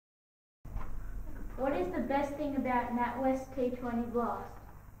What is the best thing about NatWest T20 Blast?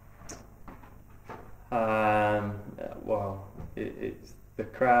 Well, it's the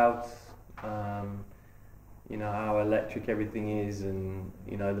crowds, you know, how electric everything is, and,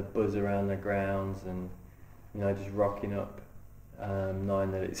 you know, the buzz around the grounds, and, you know, just rocking up,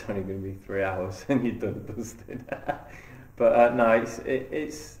 knowing that it's only going to be 3 hours and you're done dusted. But no,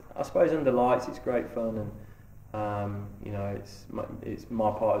 it's I suppose under lights it's great fun, and you know, it's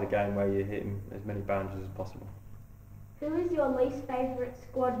my part of the game where you're hitting as many boundaries as possible. Who is your least favourite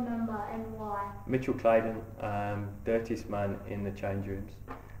squad member and why? Mitchell Claydon, dirtiest man in the change rooms,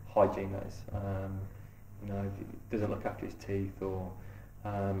 hygiene that is. You know, doesn't look after his teeth, or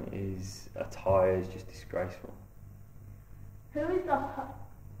his attire is just disgraceful. Who is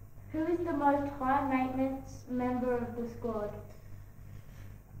the most high maintenance member of the squad?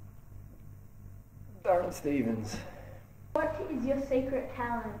 Darren Stevens. What is your secret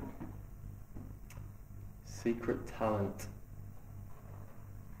talent? Secret talent.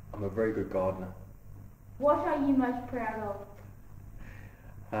 I'm a very good gardener. What are you most proud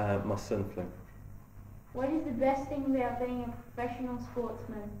of? My son flu. What is the best thing about being a professional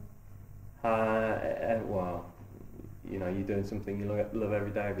sportsman? Well, you know, you're doing something you love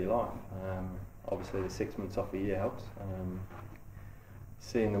every day of your life. Obviously, the 6 months off a year helps.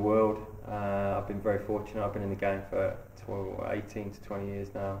 Seeing the world, I've been very fortunate. I've been in the game for 18 to 20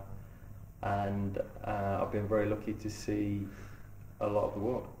 years now, and I've been very lucky to see a lot of the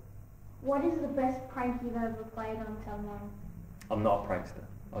world. What is the best prank you've ever played on someone? I'm not a prankster.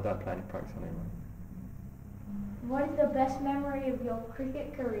 I don't play any pranks on anyone. What is the best memory of your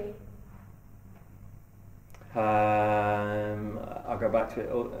cricket career? I go back to it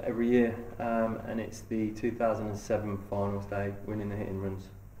every year, and it's the 2007 finals day, winning the hitting runs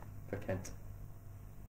for Kent.